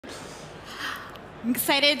I'm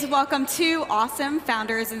excited to welcome two awesome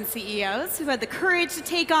founders and CEOs who had the courage to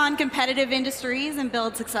take on competitive industries and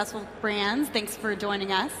build successful brands. Thanks for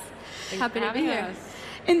joining us. Happy to be here.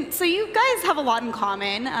 And so you guys have a lot in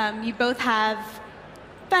common. You both have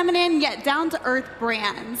feminine yet down-to-earth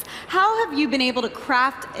brands. How have you been able to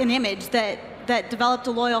craft an image that developed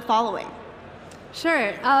a loyal following?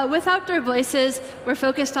 Sure. With Outdoor Voices, we're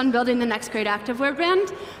focused on building the next great activewear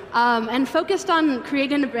brand, and focused on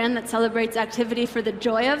creating a brand that celebrates activity for the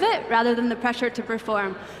joy of it rather than the pressure to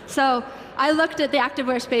perform. So I looked at the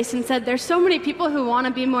activewear space and said, there's so many people who want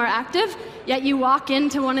to be more active, yet you walk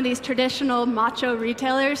into one of these traditional macho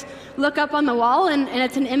retailers, look up on the wall, and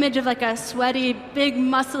it's an image of like a sweaty, big,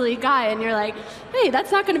 muscly guy, and you're like, hey,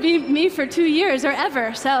 that's not going to be me for 2 years or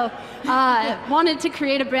ever. So wanted to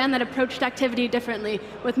create a brand that approached activity differently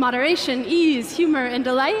with moderation, ease, humor, and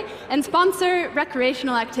delight, and sponsor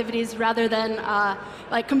recreational activities rather than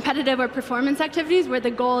like competitive or performance activities where the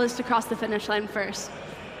goal is to cross the finish line first.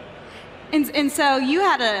 And so you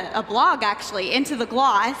had a blog, actually, Into the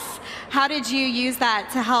Gloss. How did you use that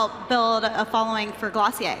to help build a following for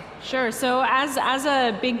Glossier? Sure. So as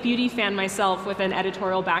a big beauty fan myself with an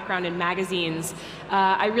editorial background in magazines,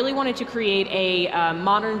 I really wanted to create a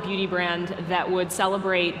modern beauty brand that would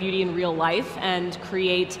celebrate beauty in real life and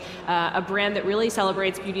create a brand that really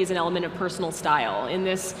celebrates beauty as an element of personal style. In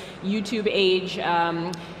this YouTube age,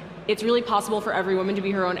 it's really possible for every woman to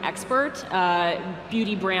be her own expert.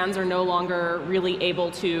 Beauty brands are no longer really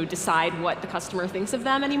able to decide what the customer thinks of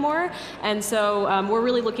them anymore. And so we're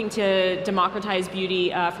really looking to democratize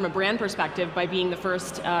beauty from a brand perspective by being the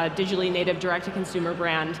first digitally native direct-to-consumer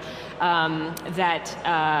brand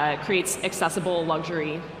that creates accessible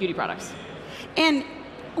luxury beauty products. And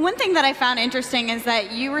one thing that I found interesting is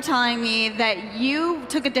that you were telling me that you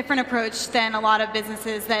took a different approach than a lot of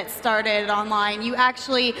businesses that started online. You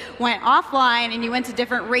actually went offline and you went to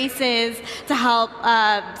different races to help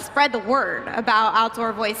spread the word about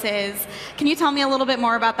Outdoor Voices. Can you tell me a little bit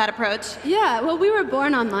more about that approach? Yeah, well, we were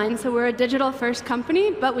born online, so we're a digital-first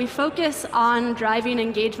company, but we focus on driving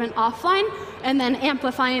engagement offline and then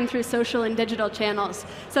amplifying through social and digital channels.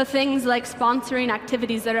 So things like sponsoring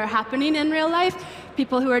activities that are happening in real life,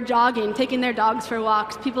 people who are jogging, taking their dogs for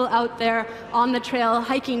walks, people out there on the trail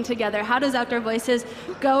hiking together. How does Outdoor Voices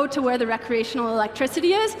go to where the recreational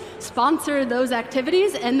electricity is, sponsor those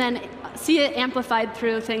activities, and then see it amplified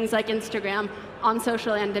through things like Instagram on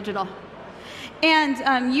social and digital?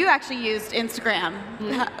 And you actually used Instagram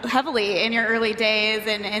heavily in your early days,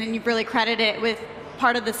 and you've really credited it with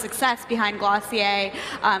part of the success behind Glossier.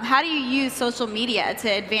 How do you use social media to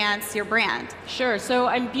advance your brand? Sure. So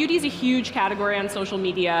beauty is a huge category on social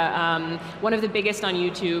media, one of the biggest on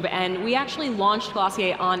YouTube, and we actually launched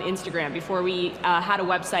Glossier on Instagram before we had a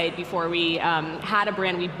website, before we had a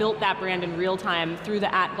brand. We built that brand in real time through the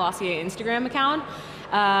 @Glossier Instagram account.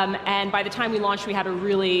 And by the time we launched, we had a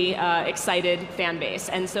really excited fan base.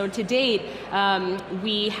 And so to date,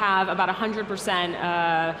 we have about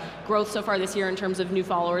 100% growth so far this year in terms of new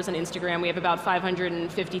followers on Instagram. We have about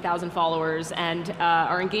 550,000 followers, and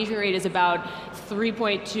our engagement rate is about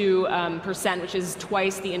 3.2%, which is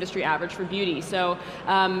twice the industry average for beauty. So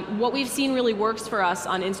what we've seen really works for us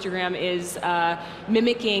on Instagram is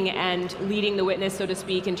mimicking and leading the witness, so to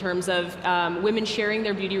speak, in terms of women sharing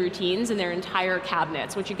their beauty routines and their entire cabinet,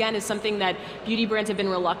 which again is something that beauty brands have been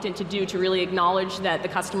reluctant to do, to really acknowledge that the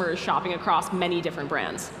customer is shopping across many different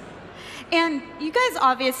brands. And you guys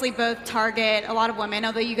obviously both target a lot of women,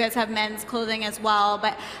 although you guys have men's clothing as well.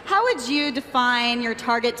 But how would you define your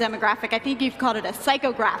target demographic? I think you've called it a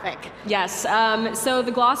psychographic. Yes. So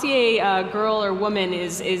the Glossier girl or woman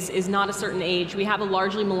is not a certain age. We have a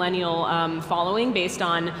largely millennial following based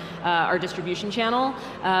on our distribution channel.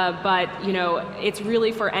 But it's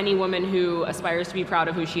really for any woman who aspires to be proud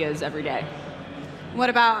of who she is every day. What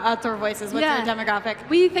about Outdoor Voices? What's your demographic?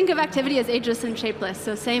 We think of activity as ageless and shapeless,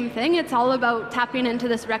 so same thing. It's all about tapping into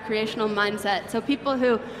this recreational mindset. So people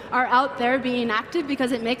who are out there being active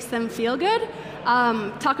because it makes them feel good,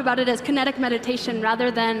 talk about it as kinetic meditation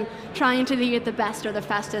rather than trying to be the best or the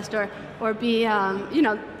fastest or be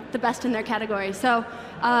the best in their category. So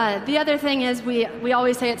the other thing is we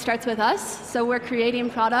always say it starts with us. So we're creating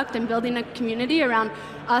product and building a community around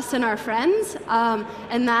us and our friends,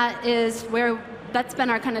 and that's been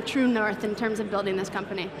our kind of true north in terms of building this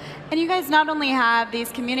company. And you guys not only have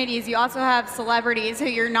these communities, you also have celebrities who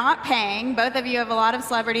you're not paying. Both of you have a lot of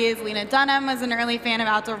celebrities. Lena Dunham was an early fan of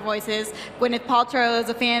Outdoor Voices. Gwyneth Paltrow is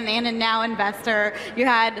a fan and a now investor. You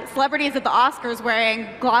had celebrities at the Oscars wearing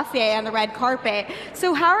Glossier on the red carpet.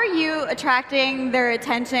 So how are you attracting their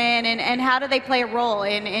attention, and how do they play a role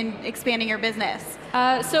in expanding your business?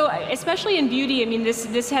 So especially in beauty, I mean,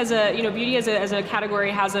 this has a, beauty as a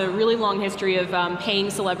category has a really long history of paying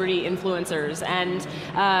celebrity influencers. And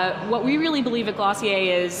what we really believe at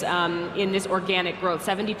Glossier is in this organic growth.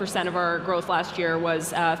 70% of our growth last year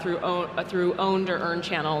was through owned or earned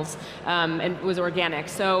channels, and was organic.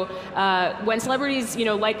 So when celebrities,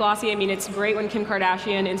 like Glossier, I mean, it's great when Kim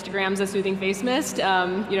Kardashian Instagrams a soothing face mist,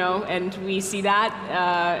 and we see that,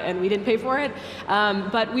 and we didn't pay for it.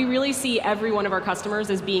 But we really see every one of our customers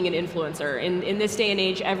as being an influencer. In this day and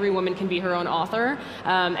age, every woman can be her own author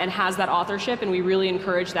and has that authorship, and we really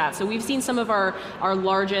encourage that. So we've seen some of our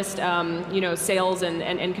largest sales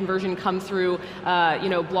and conversion come through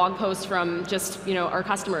blog posts from just our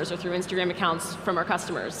customers, or through Instagram accounts from our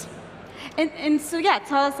customers. And so yeah,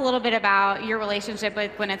 tell us a little bit about your relationship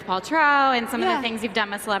with Gwyneth Paltrow and some of the things you've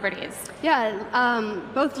done with celebrities. Yeah,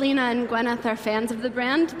 both Lena and Gwyneth are fans of the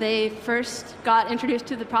brand. They first got introduced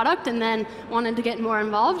to the product and then wanted to get more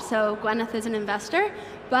involved, so Gwyneth is an investor.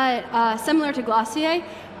 But similar to Glossier,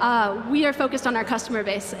 we are focused on our customer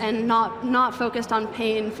base and not focused on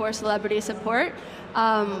paying for celebrity support.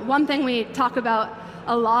 One thing we talk about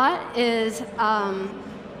a lot is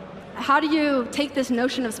how do you take this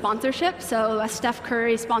notion of sponsorship, so a Steph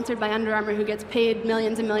Curry sponsored by Under Armour who gets paid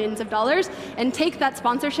millions and millions of dollars, and take that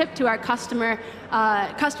sponsorship to our customer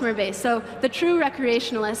base. So the true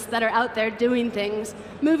recreationalists that are out there doing things,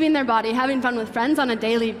 moving their body, having fun with friends on a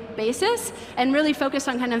daily basis, and really focused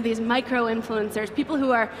on kind of these micro-influencers, people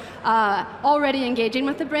who are already engaging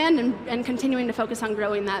with the brand and continuing to focus on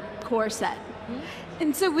growing that core set.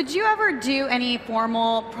 And so would you ever do any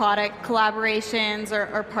formal product collaborations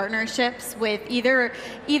or partnerships with either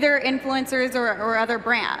influencers or other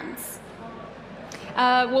brands?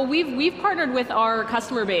 Well, we've partnered with our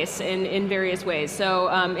customer base in various ways. So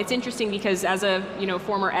it's interesting because as a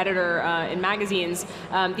former editor in magazines,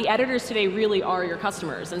 the editors today really are your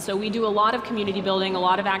customers, and so we do a lot of community building, a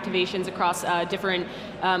lot of activations across different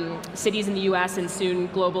cities in the U.S. and soon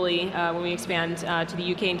globally when we expand to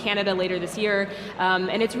the UK and Canada later this year.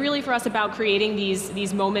 And it's really for us about creating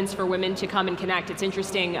these moments for women to come and connect. It's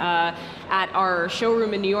interesting at our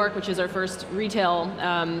showroom in New York, which is our first retail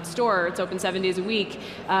store. It's open 7 days a week.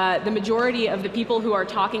 The majority of the people who are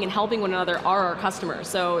talking and helping one another are our customers.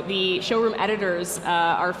 So the showroom editors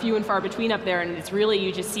are few and far between up there, and it's really,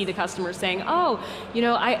 you just see the customers saying, oh,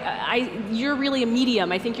 you're really a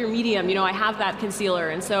medium. I think you're medium. I have that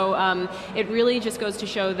concealer. And so it really just goes to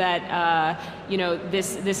show that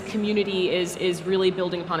this community is really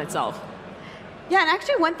building upon itself. Yeah, and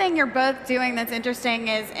actually one thing you're both doing that's interesting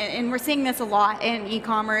is, and we're seeing this a lot in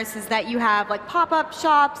e-commerce, is that you have like pop-up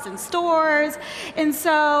shops and stores. And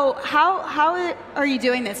so how are you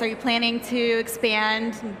doing this? Are you planning to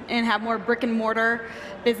expand and have more brick and mortar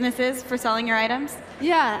businesses for selling your items?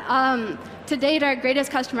 Yeah, to date, our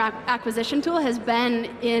greatest customer acquisition tool has been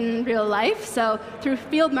in real life. So through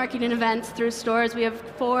field marketing events, through stores, we have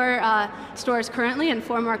 4 stores currently and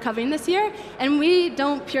 4 more coming this year. And we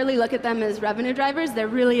don't purely look at them as revenue drivers. They're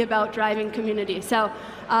really about driving community. So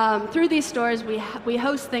through these stores, we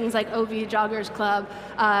host things like OV Joggers Club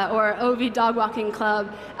or OV Dog Walking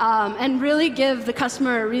Club, and really give the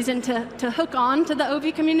customer a reason to hook on to the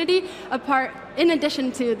OV community, in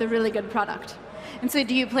addition to the really good product. And so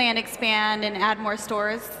do you plan to expand and add more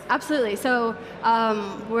stores? Absolutely. So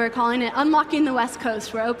we're calling it Unlocking the West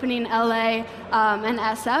Coast. We're opening LA and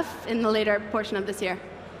SF in the later portion of this year.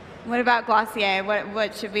 What about Glossier?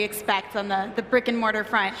 What should we expect on the brick and mortar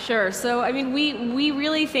front? Sure. So I mean, we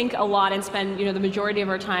really think a lot and spend the majority of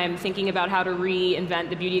our time thinking about how to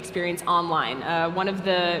reinvent the beauty experience online. One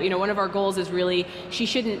of our goals is really she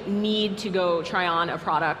shouldn't need to go try on a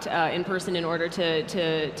product in person in order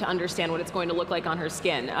to understand what it's going to look like on her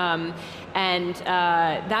skin. And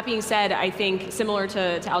that being said, I think similar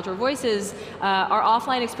to Outdoor Voices, our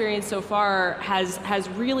offline experience so far has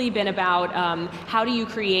really been about how do you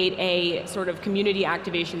create a sort of community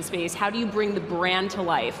activation space? How do you bring the brand to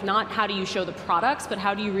life? Not how do you show the products, but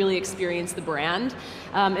how do you really experience the brand?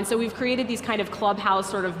 And so we've created these kind of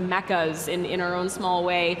clubhouse sort of meccas in our own small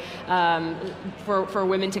way for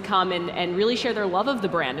women to come and really share their love of the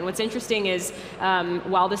brand. And what's interesting is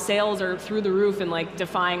while the sales are through the roof and like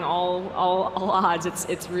defying all odds,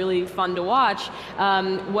 it's really fun to watch.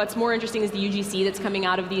 What's more interesting is the UGC that's coming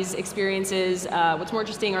out of these experiences. What's more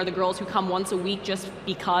interesting are the girls who come once a week just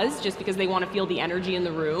because they want to feel the energy in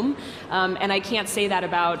the room. And I can't say that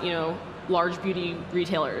about large beauty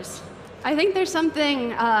retailers. I think there's something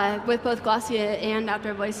with both Glossier and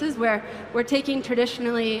Outdoor Voices where we're taking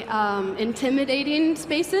traditionally intimidating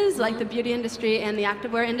spaces like the beauty industry and the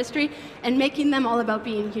activewear industry and making them all about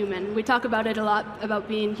being human. We talk about it a lot about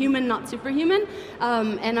being human, not superhuman,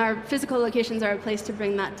 and our physical locations are a place to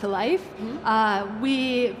bring that to life.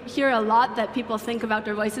 We hear a lot that people think of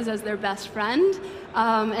Outdoor Voices as their best friend,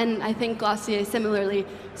 and I think Glossier similarly,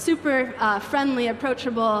 super friendly,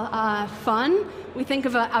 approachable, fun. We think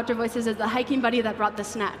of Outdoor Voices as the hiking buddy that brought the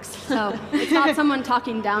snacks. So it's not someone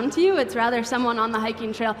talking down to you, it's rather someone on the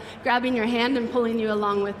hiking trail grabbing your hand and pulling you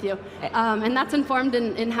along with you. And that's informed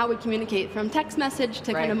in how we communicate, from text message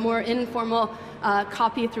to kind of more informal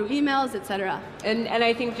copy through emails, et cetera. And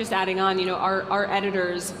I think just adding on, our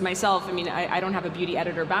editors, myself, I mean, I don't have a beauty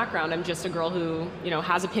editor background. I'm just a girl who,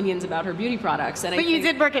 has opinions about her beauty products. And but you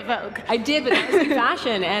did work at Vogue. I did, but that was in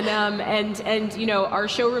fashion. And our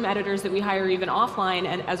showroom editors that we hire even offline,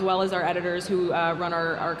 and as well as our editors who run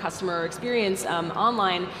our customer experience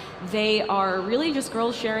online, they are really just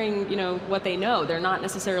girls sharing, what they know. They're not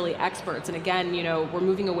necessarily experts. And again, we're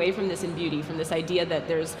moving away from this in beauty, from this idea that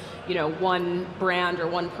there's, one brand or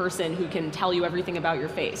one person who can tell you everything about your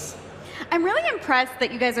face. I'm really impressed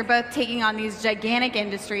that you guys are both taking on these gigantic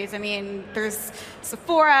industries. I mean, there's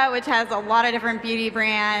Sephora, which has a lot of different beauty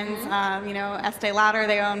brands. Estee Lauder,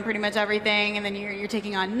 they own pretty much everything. And then you're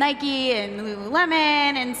taking on Nike and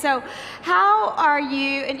Lululemon. And so how are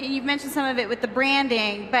you, and you've mentioned some of it with the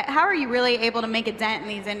branding, but how are you really able to make a dent in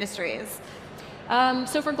these industries?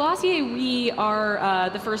 So for Glossier, we are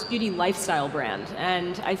the first beauty lifestyle brand,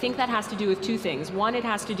 and I think that has to do with two things. One, it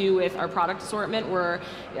has to do with our product assortment, where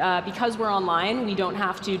because we're online, we don't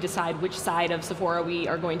have to decide which side of Sephora we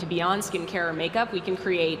are going to be on, skincare or makeup. We can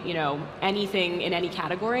create, anything in any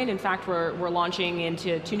category, and in fact, we're launching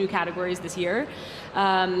into 2 new categories this year.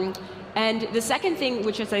 And the second thing,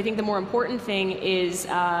 which is I think the more important thing, is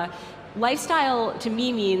lifestyle to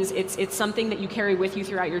me means it's something that you carry with you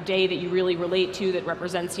throughout your day, that you really relate to, that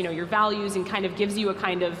represents your values and kind of gives you a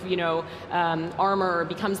kind of armor, or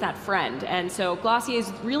becomes that friend. And so Glossier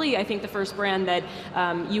is really, I think, the first brand that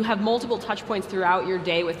you have multiple touch points throughout your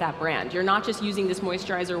day with that brand. You're not just using this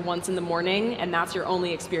moisturizer once in the morning and that's your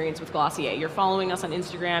only experience with Glossier. You're following us on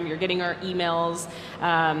Instagram, you're getting our emails,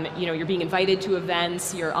 you're being invited to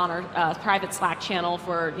events, you're on our private Slack channel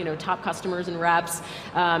for top customers and reps.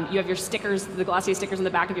 You have your stickers, the Glossier stickers on the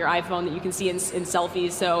back of your iPhone that you can see in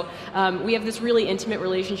selfies. So we have this really intimate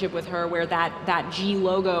relationship with her, where that G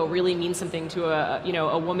logo really means something to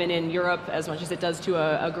a woman in Europe as much as it does to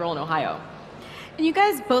a girl in Ohio. And you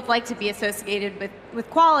guys both like to be associated with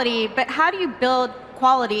quality, but how do you build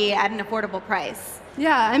quality at an affordable price?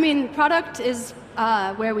 Yeah, I mean, product is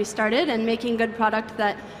where we started, and making good product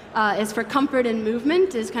that is for comfort and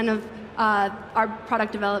movement is kind of our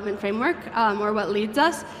product development framework, or what leads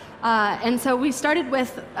us. And so we started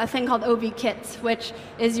with a thing called OV Kits, which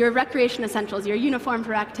is your recreation essentials, your uniform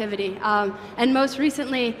for activity. And most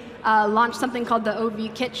recently launched something called the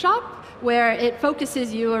OV Kit Shop, where it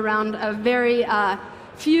focuses you around a very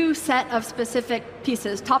few set of specific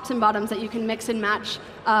pieces, tops and bottoms, that you can mix and match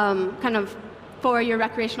kind of for your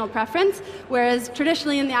recreational preference, whereas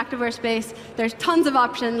traditionally in the activewear space, there's tons of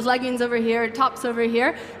options, leggings over here, tops over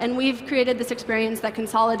here, and we've created this experience that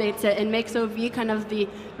consolidates it and makes OV kind of the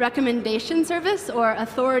recommendation service or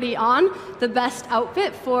authority on the best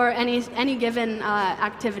outfit for any given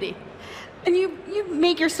activity. And you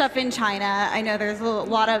make your stuff in China. I know there's a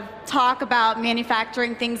lot of talk about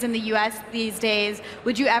manufacturing things in the US these days.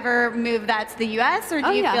 Would you ever move that to the US, or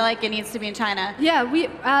do you feel like it needs to be in China? Yeah,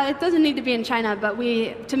 it doesn't need to be in China, but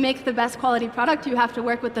to make the best quality product, you have to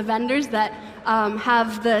work with the vendors that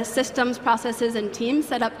have the systems, processes, and teams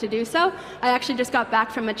set up to do so. I actually just got back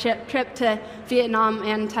from a trip to Vietnam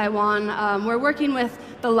and Taiwan. We're working with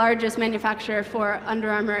the largest manufacturer for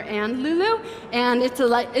Under Armour and Lulu, and it's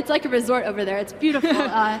like a resort over there. It's beautiful.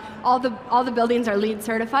 All the buildings are LEED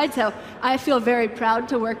certified, so I feel very proud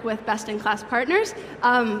to work with best-in-class partners.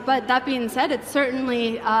 But that being said, it's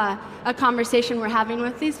certainly a conversation we're having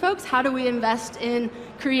with these folks. How do we invest in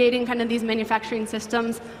creating kind of these manufacturing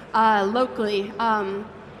systems locally?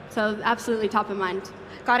 So absolutely top of mind.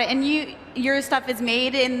 Got it. And your stuff is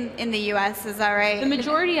made in the US, is that right? The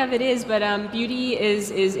majority of it is, but beauty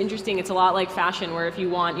is interesting. It's a lot like fashion, where if you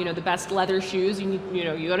want the best leather shoes, you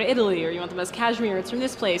go to Italy, or you want the best cashmere, it's from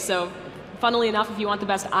this place. So funnily enough, if you want the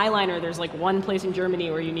best eyeliner, there's like one place in Germany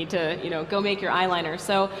where you need to, go make your eyeliner.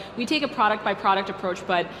 So we take a product by product approach,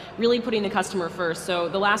 but really putting the customer first. So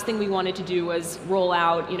the last thing we wanted to do was roll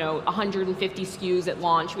out, 150 SKUs at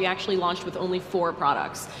launch. We actually launched with only 4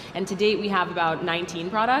 products, and to date we have about 19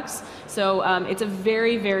 products. So it's a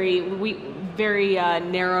very, very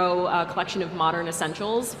narrow collection of modern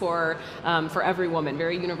essentials for every woman,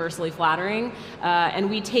 very universally flattering, and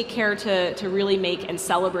we take care to really make and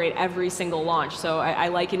celebrate every single launch. So I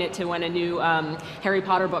liken it to when a new Harry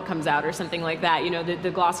Potter book comes out or something like that.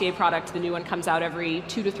 The Glossier product, the new one comes out every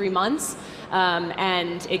 2 to 3 months,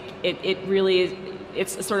 and it really is,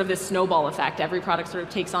 it's sort of this snowball effect. Every product sort of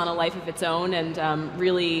takes on a life of its own and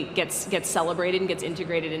really gets celebrated and gets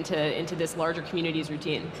integrated into this larger community's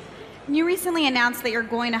routine. You recently announced that you're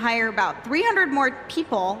going to hire about 300 more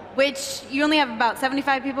people, which you only have about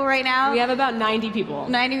 75 people right now? We have about 90 people.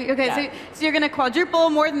 90, okay, yeah. So you're going to quadruple,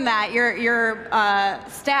 more than that, your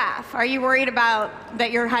staff. Are you worried about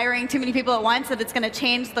that you're hiring too many people at once, that it's going to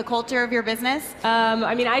change the culture of your business?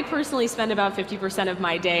 I mean, I personally spend about 50% of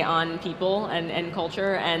my day on people and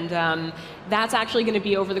culture, and that's actually going to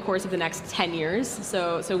be over the course of the next 10 years.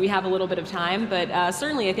 So we have a little bit of time, but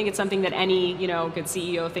certainly I think it's something that any good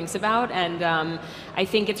CEO thinks about. And I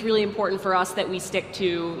think it's really important for us that we stick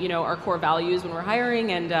to our core values when we're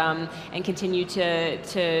hiring, and continue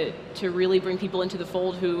to really bring people into the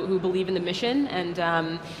fold who believe in the mission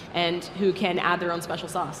and who can add their own special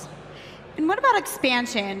sauce. And what about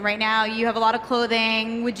expansion? Right now you have a lot of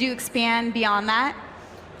clothing. Would you expand beyond that?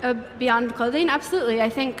 Beyond clothing, absolutely. I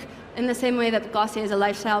think in the same way that Glossier is a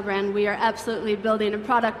lifestyle brand, we are absolutely building a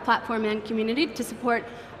product, platform, and community to support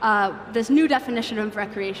this new definition of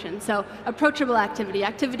recreation. So approachable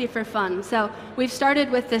activity for fun. So we've started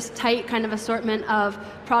with this tight kind of assortment of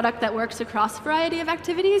product that works across a variety of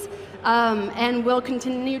activities, and we'll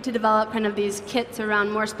continue to develop kind of these kits around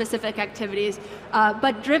more specific activities,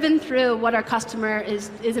 but driven through what our customer is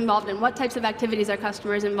involved in, what types of activities our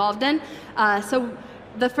customer is involved in. So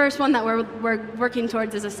the first one that we're working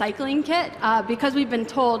towards is a cycling kit, because we've been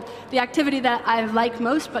told the activity that I like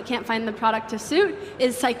most but can't find the product to suit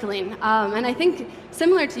is cycling. And I think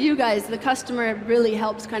similar to you guys, the customer really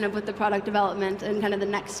helps kind of with the product development and kind of the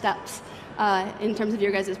next steps in terms of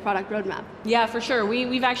your guys' product roadmap. Yeah, for sure.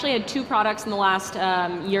 We've actually had 2 products in the last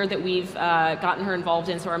year that we've gotten her involved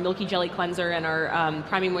in. So our Milky Jelly Cleanser and our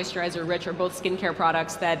Priming Moisturizer Rich are both skincare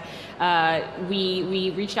products that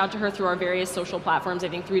we reached out to her through our various social platforms, I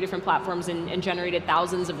think 3 different platforms, and generated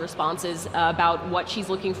thousands of responses about what she's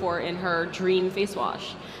looking for in her dream face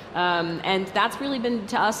wash. And that's really been,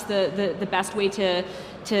 to us, the best way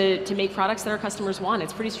to make products that our customers want.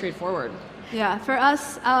 It's pretty straightforward. Yeah, for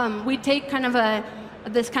us, we take kind of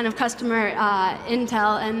this kind of customer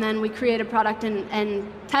intel, and then we create a product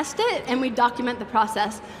and test it, and we document the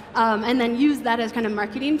process, and then use that as kind of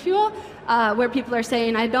marketing fuel, where people are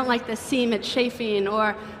saying, I don't like this seam, it's chafing,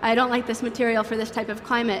 or I don't like this material for this type of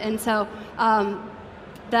climate. And so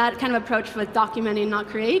that kind of approach with documenting, not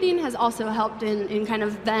creating, has also helped in kind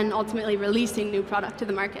of then ultimately releasing new product to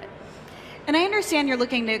the market. And I understand you're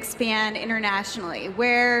looking to expand internationally.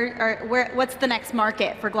 What's the next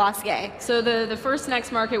market for Glossier? So the first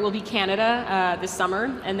next market will be Canada this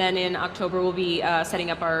summer, and then in October we'll be setting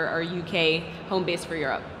up our UK home base for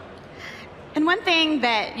Europe. And one thing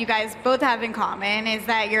that you guys both have in common is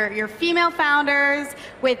that you're female founders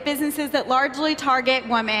with businesses that largely target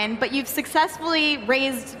women, but you've successfully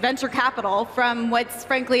raised venture capital from what's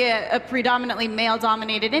frankly a predominantly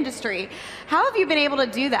male-dominated industry. How have you been able to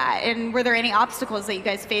do that, and were there any obstacles that you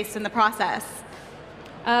guys faced in the process?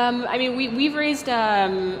 I mean, we've raised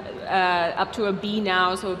up to a B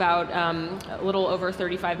now, so about a little over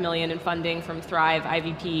 35 million in funding from Thrive,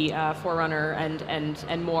 IVP, Forerunner,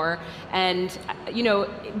 and more. And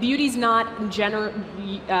beauty's not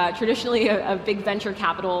traditionally a big venture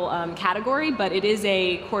capital category, but it is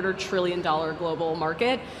a $250 billion global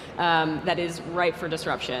market that is ripe for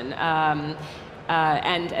disruption.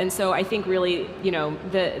 And so I think really,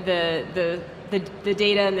 the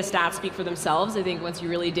data and the stats speak for themselves. I think once you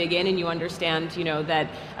really dig in and you understand, that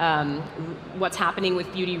what's happening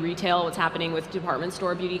with beauty retail, what's happening with department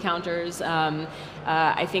store beauty counters,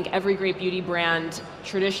 I think every great beauty brand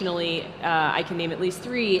traditionally, I can name at least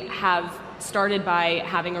 3, have started by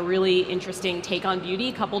having a really interesting take on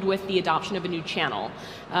beauty coupled with the adoption of a new channel.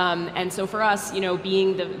 And so for us,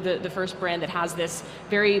 being the first brand that has this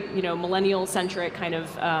very millennial-centric kind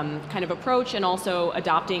of approach, and also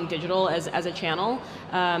adopting digital as a channel,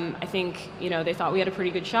 I think they thought we had a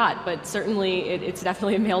pretty good shot. But certainly it's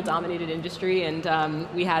definitely a male-dominated industry, and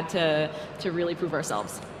we had to really prove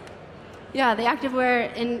ourselves. Yeah, the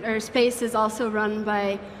activewear space is also run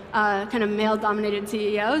by kind of male-dominated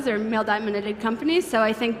CEOs or male-dominated companies, so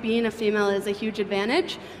I think being a female is a huge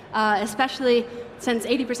advantage, especially since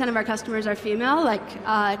 80% of our customers are female.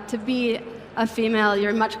 To be a female,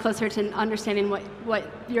 you're much closer to understanding what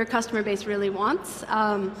your customer base really wants.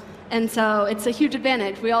 And so it's a huge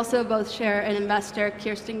advantage. We also both share an investor,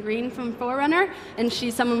 Kirsten Green from Forerunner, and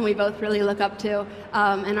she's someone we both really look up to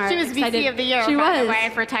and are excited. She was VC of the Year, by the way,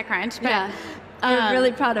 for TechCrunch. But, yeah, I'm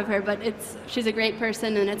really proud of her, but she's a great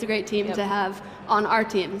person, and it's a great team to have on our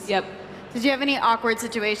teams. Yep. Did you have any awkward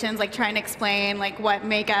situations, like trying to explain what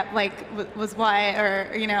makeup was what, or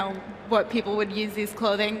what people would use these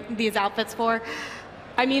outfits for?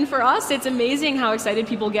 I mean, for us, it's amazing how excited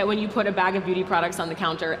people get when you put a bag of beauty products on the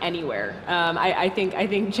counter anywhere. I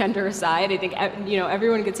think gender aside, I think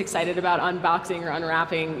everyone gets excited about unboxing or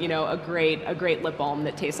unwrapping a great lip balm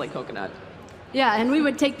that tastes like coconut. Yeah, and we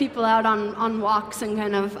would take people out on walks and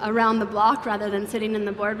kind of around the block rather than sitting in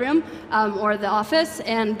the boardroom or the office,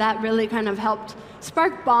 and that really kind of helped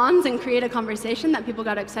spark bonds and create a conversation that people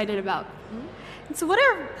got excited about. So what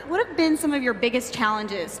have been some of your biggest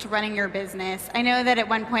challenges to running your business? I know that at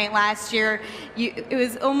one point last year, it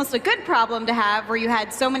was almost a good problem to have, where you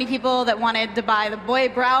had so many people that wanted to buy the Boy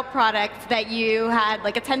Brow product that you had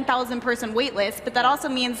like a 10,000 person wait list, but that also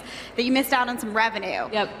means that you missed out on some revenue.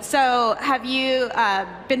 Yep. So have you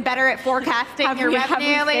been better at forecasting your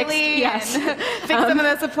revenue lately? Yes. And fix some of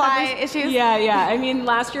the supply issues? Yeah. I mean,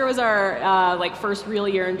 last year was our first real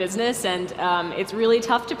year in business, and it's really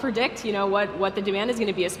tough to predict, what the demand is going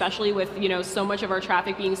to be, especially with so much of our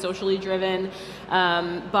traffic being socially driven.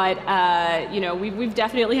 But we've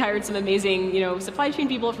definitely hired some amazing supply chain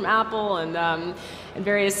people from Apple and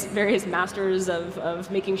various masters of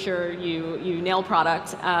making sure you nail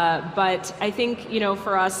product. But I think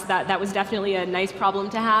for us that was definitely a nice problem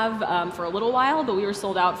to have for a little while. But we were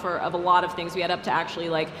sold out of a lot of things. We had up to actually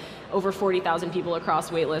over 40,000 people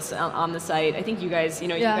across waitlists on the site. I think you guys, you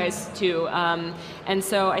guys too. And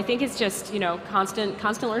so I think it's just,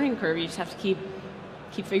 constant learning curve. You just have to keep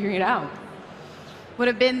figuring it out. What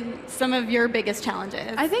have been some of your biggest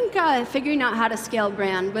challenges? I think figuring out how to scale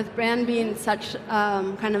brand, with brand being such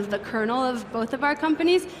kind of the kernel of both of our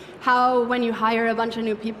companies, how when you hire a bunch of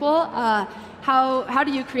new people, how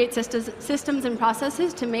do you create systems and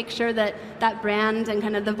processes to make sure that that brand and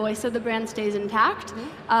kind of the voice of the brand stays intact?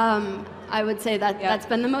 I would say that that's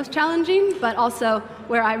been the most challenging, but also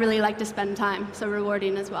where I really like to spend time, so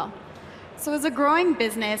rewarding as well. So as a growing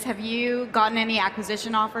business, have you gotten any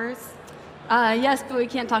acquisition offers? Yes, but we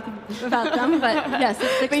can't talk about them, but yes,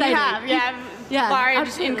 it's exciting. But you have large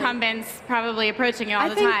absolutely. Incumbents probably approaching you all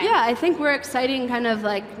the time. Yeah, I think we're exciting kind of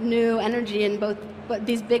new energy in both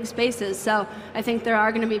these big spaces. So I think there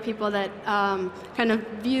are going to be people that kind of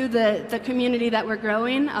view the community that we're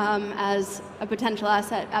growing as a potential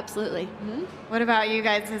asset, absolutely. Mm-hmm. What about you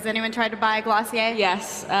guys? Has anyone tried to buy Glossier?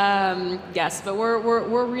 Yes, but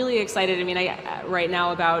we're really excited. I mean, right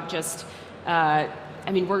now about just,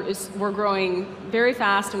 we're growing very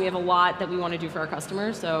fast, and we have a lot that we want to do for our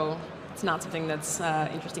customers. So it's not something that's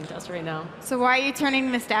interesting to us right now. So why are you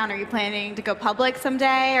turning this down? Are you planning to go public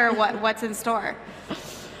someday, or what's in store?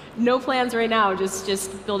 No plans right now,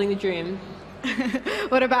 just building the dream.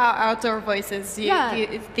 What about Outdoor Voices? Do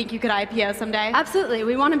you think you could IPO someday? Absolutely.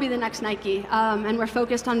 We want to be the next Nike, and we're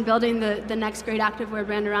focused on building the next great activewear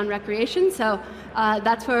brand around recreation. So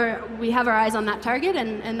that's where we have our eyes on that target,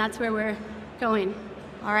 and that's where we're going.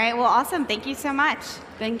 All right. Well, awesome. Thank you so much.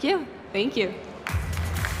 Thank you. Thank you.